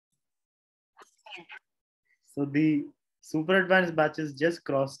So the super advanced batches just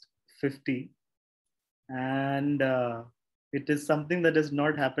crossed 50, and it is something that has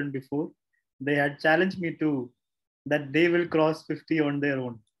not happened before. They had challenged me to that they will cross 50 on their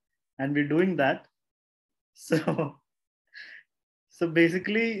own, and we're doing that. So so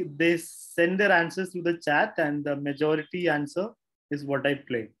basically they send their answers to the chat, and the majority answer is what I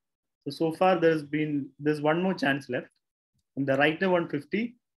play. So far there's one more chance left, and the writer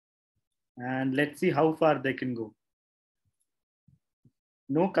 150, and let's see how far they can go.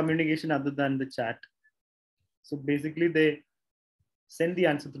 No communication other than the chat. So basically they send the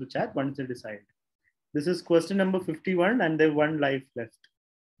answer to the chat once they decide. This is question number 51, and they have one life left.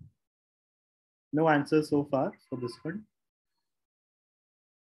 No answer so far for this one.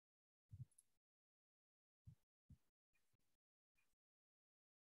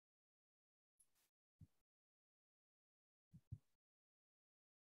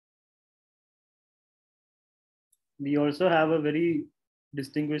 We also have a very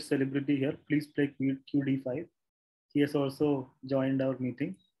distinguished celebrity here. Please play QD5. He has also joined our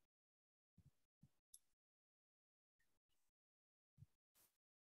meeting.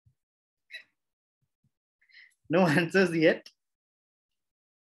 No answers yet.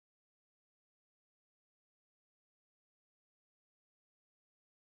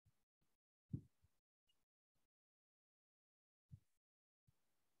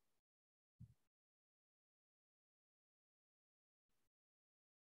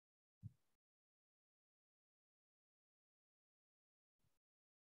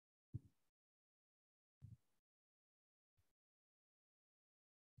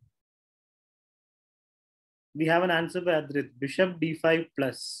 We have an answer by Adrit. Bishop D5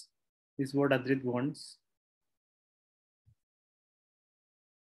 plus is what Adrit wants.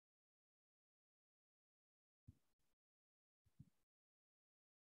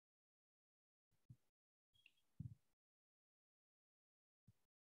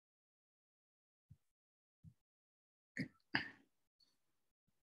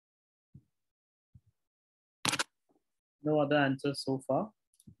 No other answers so far.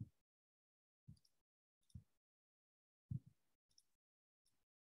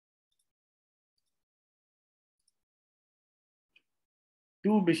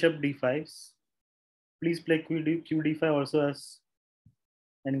 Two bishop d5s. Please play QD5 also as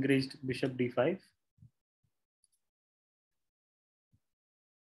encouraged bishop d5.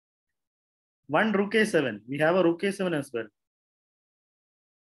 One rook a7. We have a rook a7 as well.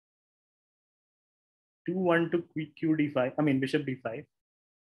 2-1 to QD5. I mean bishop d5.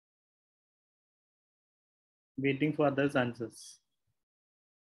 Waiting for others' answers.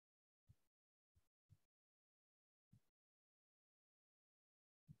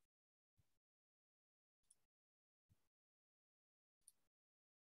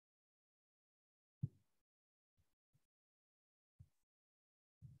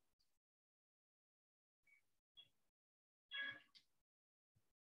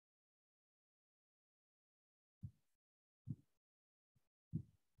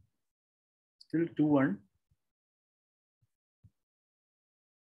 Still 2-1.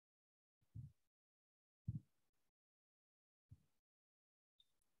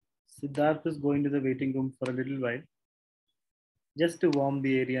 Siddharth is going to the waiting room for a little while, just to warm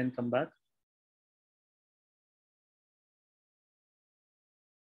the area and come back.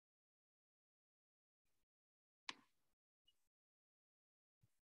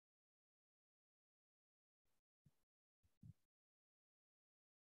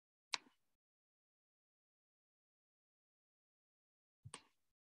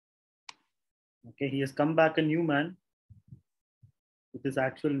 Okay, he has come back a new man with his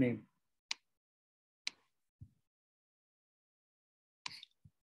actual name.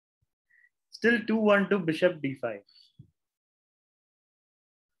 Still 2-1 to bishop d5.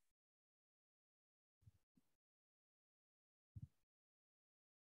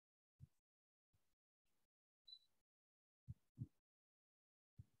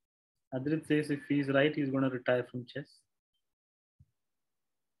 Adrit says if he's right, he's going to retire from chess.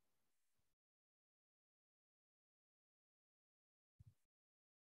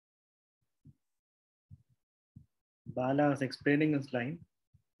 Bala was explaining his line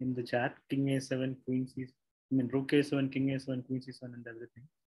in the chat. King a7, queen c. I mean rook a7, king a7, queen c7, and everything.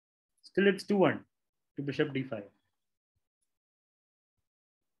 Still, it's 2-1 to bishop d5.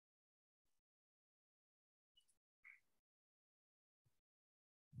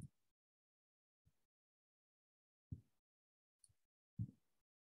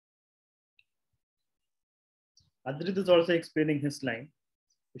 Adrit is also explaining his line.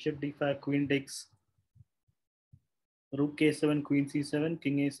 Bishop d5, queen takes rook a7, queen c7,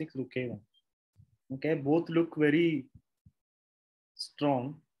 king a6, rook a1. Okay, both look very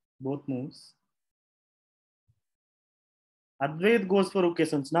strong, both moves. Advait goes for rook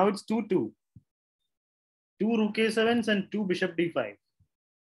a7. Now it's 2-2. Two rook a7s and two bishop d5.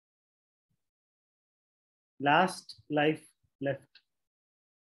 Last life left.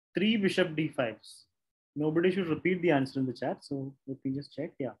 Three bishop d5s. Nobody should repeat the answer in the chat. So let me just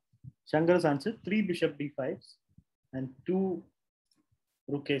check. Yeah. Shankar's answer, three bishop d5s and two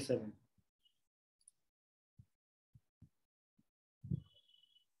rook a7.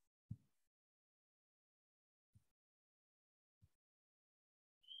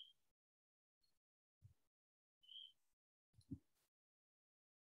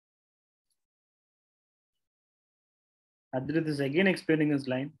 Adrit is again explaining his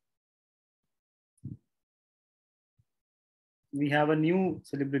line. We have a new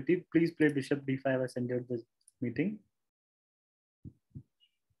celebrity. Please play bishop d5 as entered the meeting.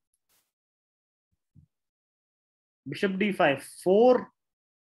 Bishop d5,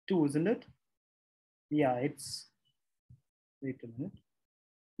 4-2, isn't it? Yeah, it's. Wait a minute.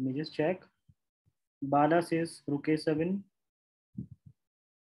 Let me just check. Bala says rook a7,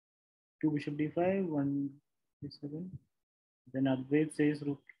 2 bishop d5, 1 a7. Then Advait says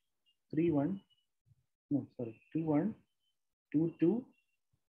rook 3-1. No, sorry, 2-1, 2-2,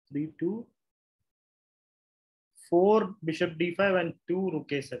 3-2, 4 bishop d5 and 2 rook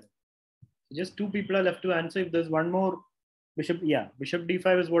a7. So just two people are left to answer. If there's one more bishop, yeah, bishop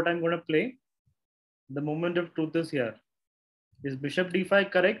d5 is what I'm going to play. The moment of truth is here. Is bishop d5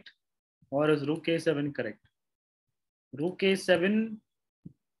 correct or is rook a7 correct? Rook a7,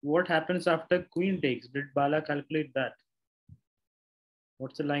 what happens after queen takes? Did Bala calculate that?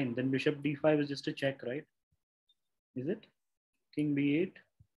 What's the line? Then bishop d5 is just a check, right? Is it? King b8.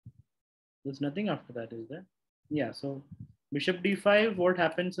 There's nothing after that, is there? Yeah, so bishop d5, what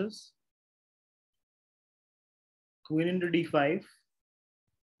happens is queen into d5,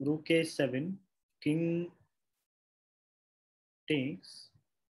 rook a7, king takes,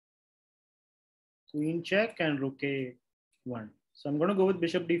 queen check, and rook a1. So I'm going to go with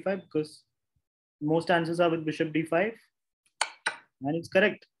bishop d5 because most answers are with bishop d5, and it's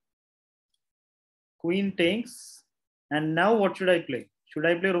correct. Queen takes, and now what should I play? Should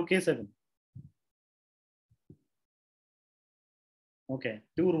I play rook a7? Okay,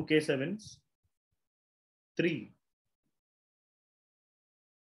 two rook a7s, three.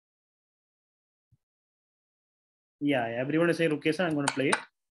 Yeah, everyone is saying rook a7. I'm going to play it.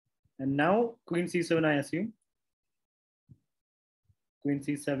 And now queen c7, I assume. Queen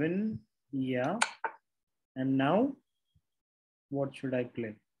c7, yeah. And now what should I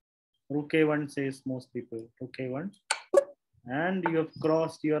play? Rook a1 says most people. Rook a1. And you have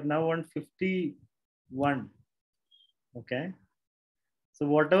crossed. You are now on 51. Okay. So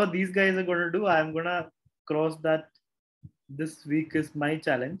whatever these guys are going to do, I'm going to cross that. This week is my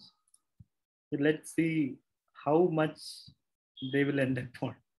challenge. So let's see how much they will end up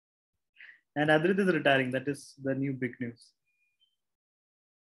on. And Adrit is retiring. That is the new big news.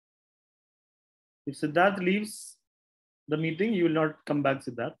 If Siddharth leaves the meeting, you will not come back,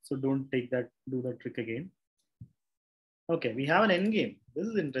 Siddharth. So don't do that trick again. Okay, we have an endgame. This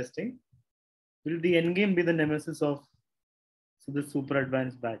is interesting. Will the endgame be the nemesis of the super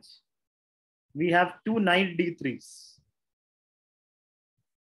advanced batch? We have two knight d3s.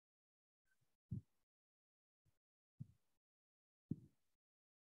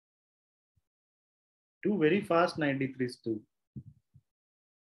 Two very fast knight d3s too.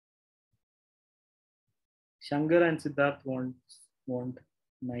 Shankar and Siddharth want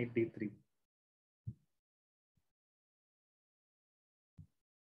knight d3.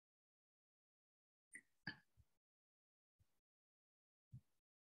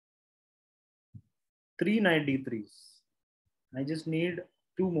 Three knight d3s. I just need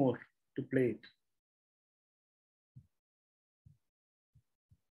two more to play it.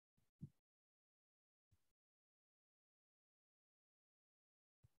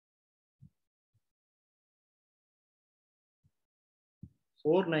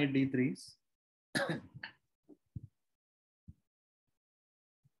 Four knight d3s. I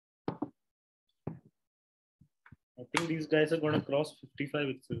think these guys are going to cross 55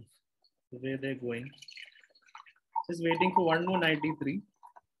 itself. The way they're going. Just waiting for one more knight d3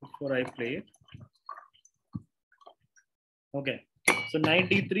 before I play it. Okay. So knight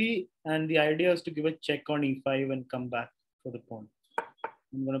d3, and the idea is to give a check on e5 and come back for the pawn.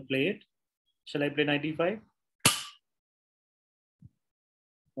 I'm going to play it. Shall I play knight e5?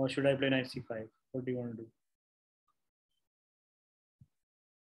 Or should I play knight c5? What do you want to do?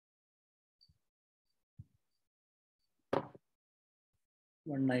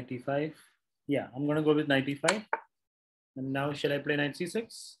 One knight e5. Yeah, I'm going to go with knight e5. And now shall I play knight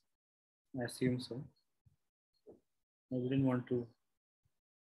c6? I assume so. I wouldn't want to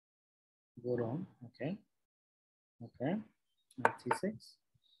go wrong. Okay. Okay. Knight c6.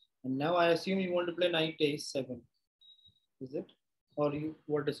 And now I assume you want to play knight a7. Is it? Or you?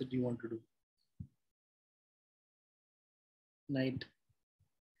 What is it you want to do? Knight.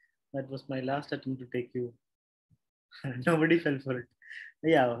 That was my last attempt to take you. Nobody fell for it.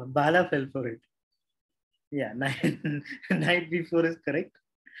 Yeah, Bala fell for it. Yeah, knight b4 is correct.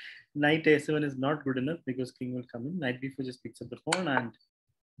 Knight a7 is not good enough because king will come in. Knight b4 just picks up the pawn, and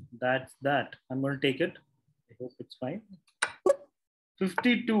that's that. I'm going to take it. I hope it's fine.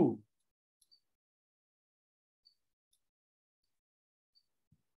 52.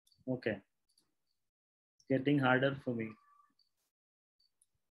 Okay. It's getting harder for me.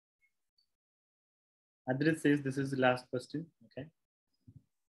 Adrit says this is the last question. Okay.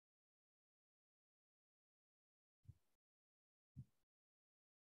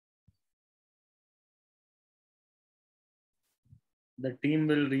 The team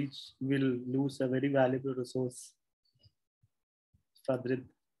will lose a very valuable resource. Fadrid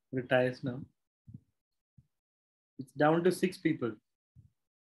retires now. It's down to 6 people.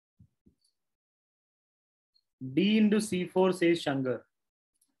 D into C4 says Shankar.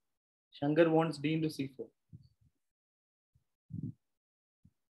 Shankar wants D into C4.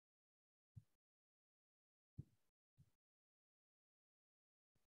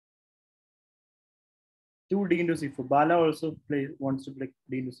 Two D into C4. Bala also wants to play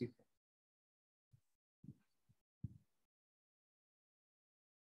D into C4.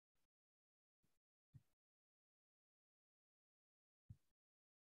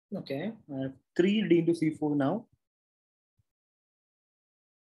 Okay, I have 3 D into C4 now.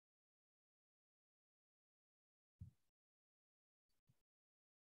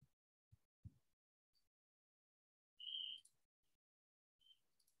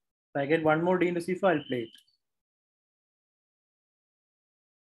 If I get one more D into C4, I'll play it.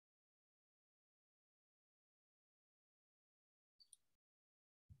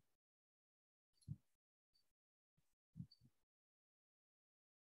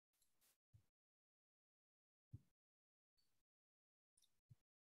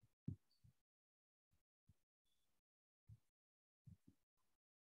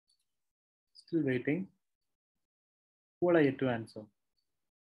 Still waiting. Who are yet to answer?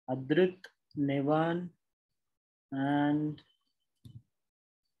 Adrit, Nevan, and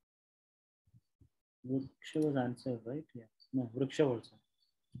Vriksha was answered, right? Yeah. No, Vriksha also.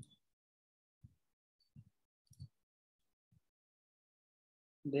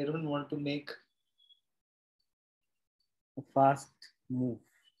 They don't want to make a fast move.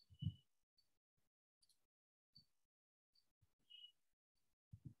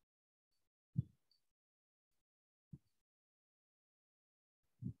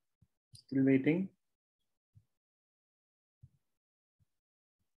 Still waiting.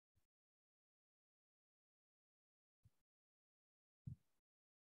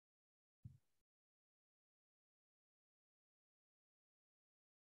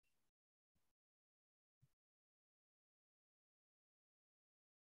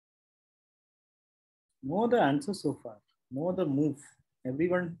 No other answer so far. No other move.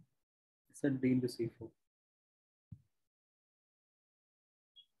 Everyone said D into C4.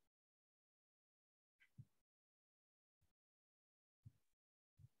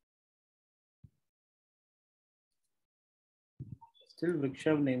 Still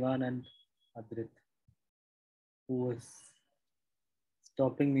Vrikshav, Nevan, and Adrit, who was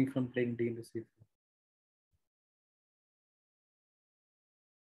stopping me from playing D into C4.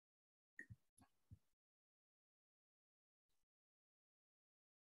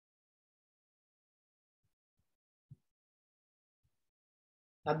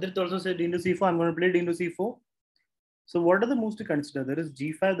 Adrit also said D into C4. I'm going to play D into C4. So what are the moves to consider? There is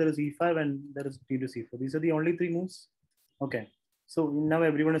G5, there is E5, and there is D into C4. These are the only 3 moves. Okay. So now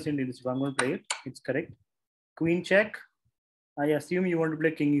everyone is in D into C4. I'm going to play it. It's correct. Queen check. I assume you want to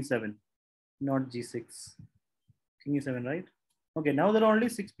play King E7, not G6. King E7, right? Okay. Now there are only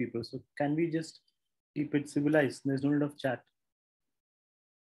 6 people. So can we just keep it civilized? There's no need of chat.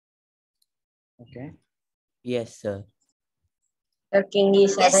 Okay. Yes, sir. King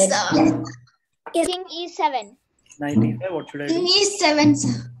E7. Yes, sir. King E7. Knight E5, what should I King do? E7,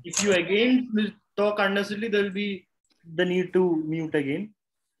 sir. If you again talk unnecessarily, there will be the need to mute again.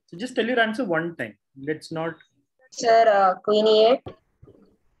 So just tell your answer one time. Let's not. Sir, Queen E8.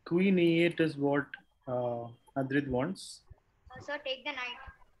 Queen E8 is what Adrit wants. So take the knight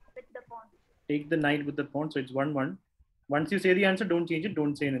with the pawn. Take the knight with the pawn. So it's 1-1. Once you say the answer, don't change it.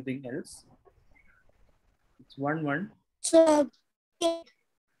 Don't say anything else. It's 1-1. So,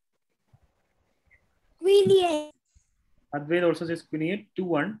 Queen E8. Advaith also says Queen E8,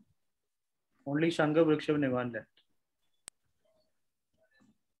 2-1. Only Shankar, Vrikshav, Nevan left.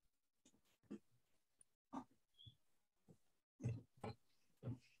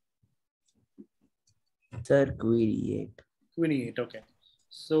 Sir, Queen E8. Queen E8, okay.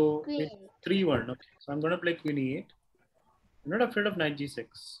 So Queen it's 3-1. Okay. So I'm going to play Queen E8. I'm not afraid of Knight G6.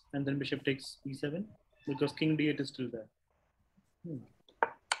 And then Bishop takes E7 because King D8 is still there.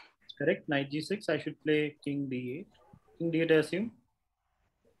 Correct. Knight G6. I should play King D8. King D8, I assume.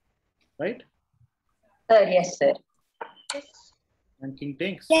 Right? Sir, yes, sir. Yes. And King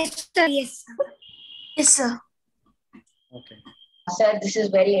takes. Yes, sir. Yes, sir. Yes, sir. Okay. Sir, this is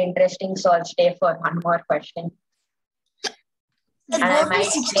very interesting. So I'll stay for one more question. And I might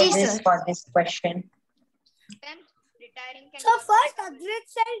stay this for this question. Then retiring can So first, Adrit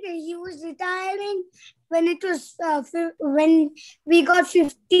said he was retiring when it was when we got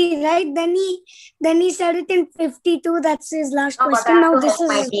 50, right? Then he said it in 52. That's his last No, but I question. Now have to this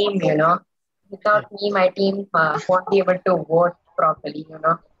help my is team, you know. Without me, my team won't be able to vote properly, you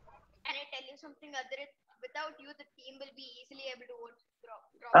know. and I tell you something, Adrit, without you, the team will be easily able to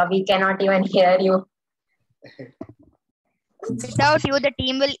vote. We cannot even hear you. Without you, the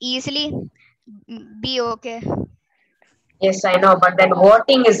team will easily be okay. Yes, I know, but then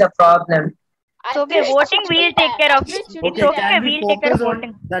voting is a problem. It's okay. Voting, we'll take care of. It's Okay, okay. can we We'll take care of focus on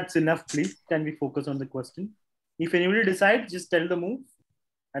voting. that's enough, please. Can we focus on the question? If anybody decides, just tell the move,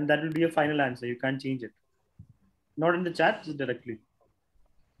 and that will be a final answer. You can't change it. Not in the chat, just directly.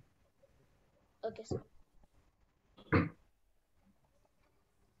 Okay, sir.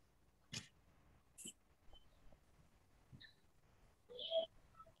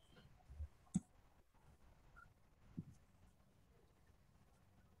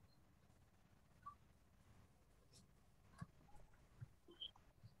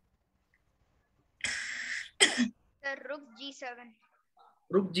 Sir, Rook G7.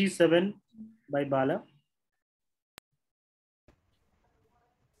 Rook G7 by Bala.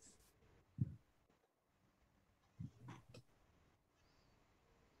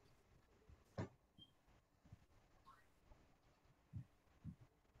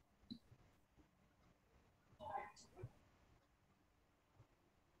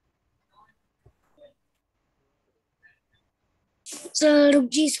 Sir Rook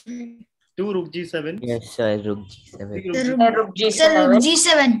G7. 2 Rook G7. Yes, sir, Rook G7. Rook G7.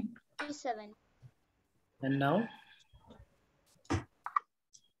 G7. G7. And now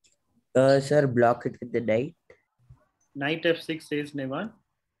Sir, block it with the knight. Knight F6 says Nevan.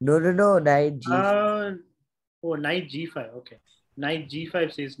 No, knight G5. Oh, Knight G5. Okay. Knight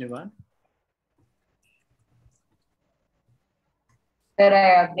G5 says Nevan. Sir,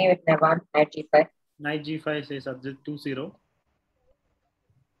 I agree with Nevan. Knight G5. Knight G5 says Adjit 2-0.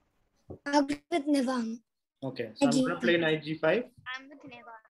 I agree with Nevam. Okay. So I'm going to play Knight G5. I'm with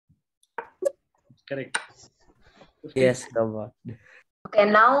Neva. Correct. Yes, come on. Okay,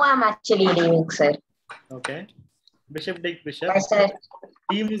 now I'm actually leaving, sir. Okay. Bishop takes Bishop. Yes, sir.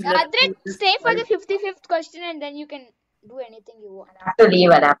 Team is left. Adrit, with this stay for the five- 55th question and then you can do anything you want. I have to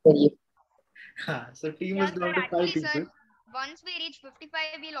leave. I have to leave. So team Yeah, is down sir, to 5 actually, people. sir, once we reach 55,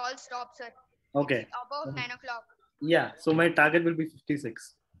 we'll all stop, sir. Okay. It's about 9 o'clock. Yeah. So my target will be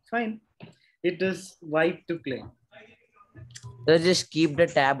 56. Fine. It is white to play. So just keep the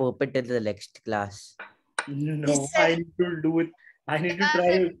tab open till the next class. No, Yes, sir. I need to do it. I need to Yeah, try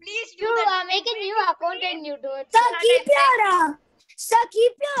sir, it. please do that. Make a new account and you do it. Sir,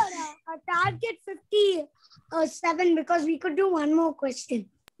 keep your target 57 because we could do one more question.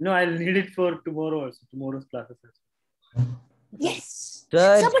 No, I'll need it for tomorrow also. Tomorrow's classes. Yes.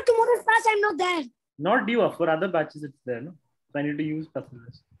 Sir, Sir, but tomorrow's class I'm not there. Not due for other batches. It's there, no. So I need to use Puzzle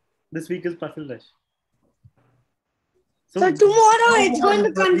Rush. This week is Puzzle Rush. So tomorrow it's going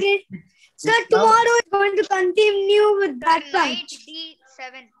to continue. Sir, tomorrow it's going to continue with that Knight batch.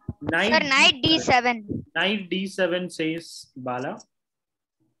 D7. Knight Sir, Knight D7. Knight D7 says Bala.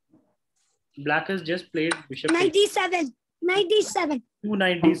 Black has just played Bishop. Knight D7. Knight D7. 2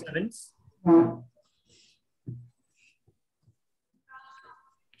 Knight D7s.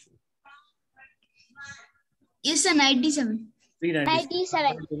 Yes, sir, Knight D7. 3 Knight Knight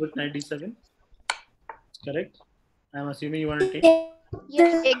D7. Go with Knight D7. Correct. I'm assuming you want to take.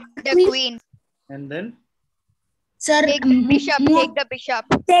 Yes, take the queen. And then Sir, Take the bishop. Take the bishop.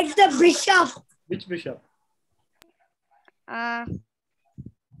 Take the bishop. which bishop? The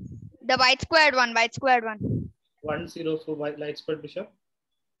white squared one. White squared one. 1-0 for white light squared bishop.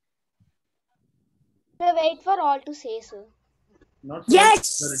 Wait for all to say so. Not for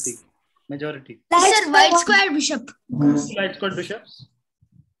Yes. security. Majority. Sir, white square bishop. White square bishops.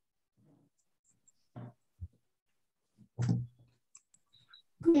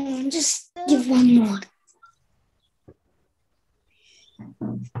 Just give one more.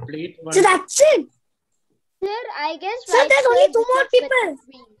 Plate one. So that's it. Sir, I guess. Sir, there's only 2 more people.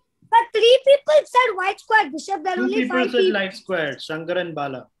 But 3 people said white square bishop. There are 2 only people 5 said people. light square. Shankar and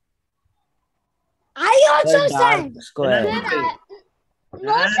Bala. I also The dark said. square.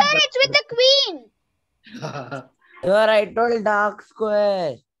 No, sir, it's with the queen. Sir, I told dark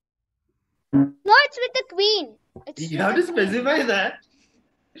square. No, it's with the queen. You have to specify that.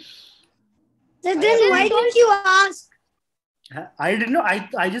 So then why didn't you ask? I didn't know.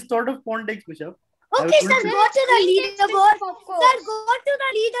 I just thought of pawn takes bishop. Okay, sir, go to the leaderboard. Sir, go to the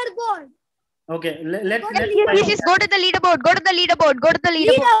leaderboard. Okay, let's Yes, go to the leaderboard. Go to the leaderboard. Go to the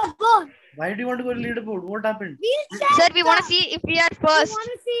leaderboard. Leaderboard. Why do you want to go to leaderboard? What happened? We'll check. Sir, we want to see if we are We first. want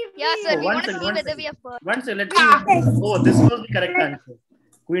to see if Yeah, we sir, Oh, we one want to second, see one whether second. we are first. Once let's see. Oh, this was the correct answer.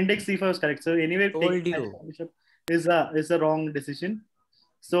 Queen takes c5 was correct. So anyway, Told taking you. bishop is a wrong decision.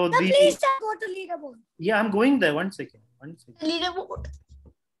 So Sir, please sir, go to leaderboard. yeah, I'm going there. One second. Leaderboard.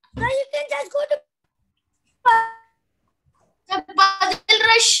 Sir, you can just go to the puzzle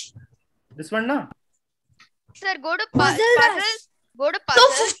rush. This one now. Sir, go to Puzzle puzzle. rush. Go to puzzle.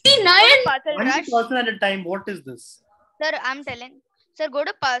 So 59. Puzzle One rush. person at a time. What is this? Sir, I'm telling. Sir, go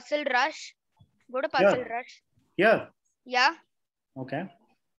to puzzle rush. Go to puzzle rush. Here. Yeah. Okay.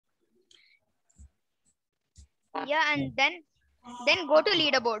 Yeah, and then go to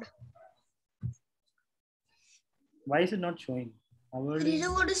leaderboard. Why is it not showing?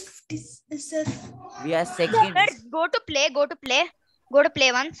 Leaderboard is 50, sir. We are second. Sir, go to play. Go to play. Go to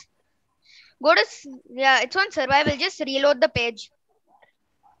play once. Go to it's on survival. Just reload the page.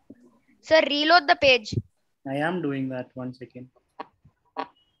 Sir, reload the page. I am doing that. 1 second.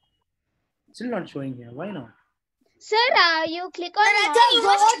 Still not showing here. Why not? Sir, you click on. You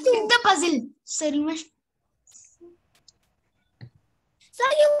must click the puzzle. Sir, you must. Sir,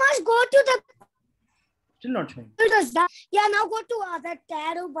 you must go to the. Still not showing. Yeah, now go to that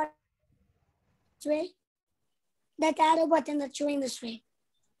arrow button. This way. That arrow button that's showing this way.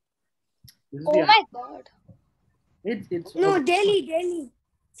 This is Oh the my god. it's No, daily.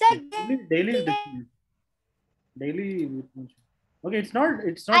 Sir, daily is different. Daily. Okay, it's not.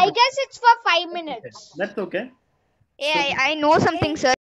 I guess it's for 5 minutes. That's okay. Yeah, I know something, sir.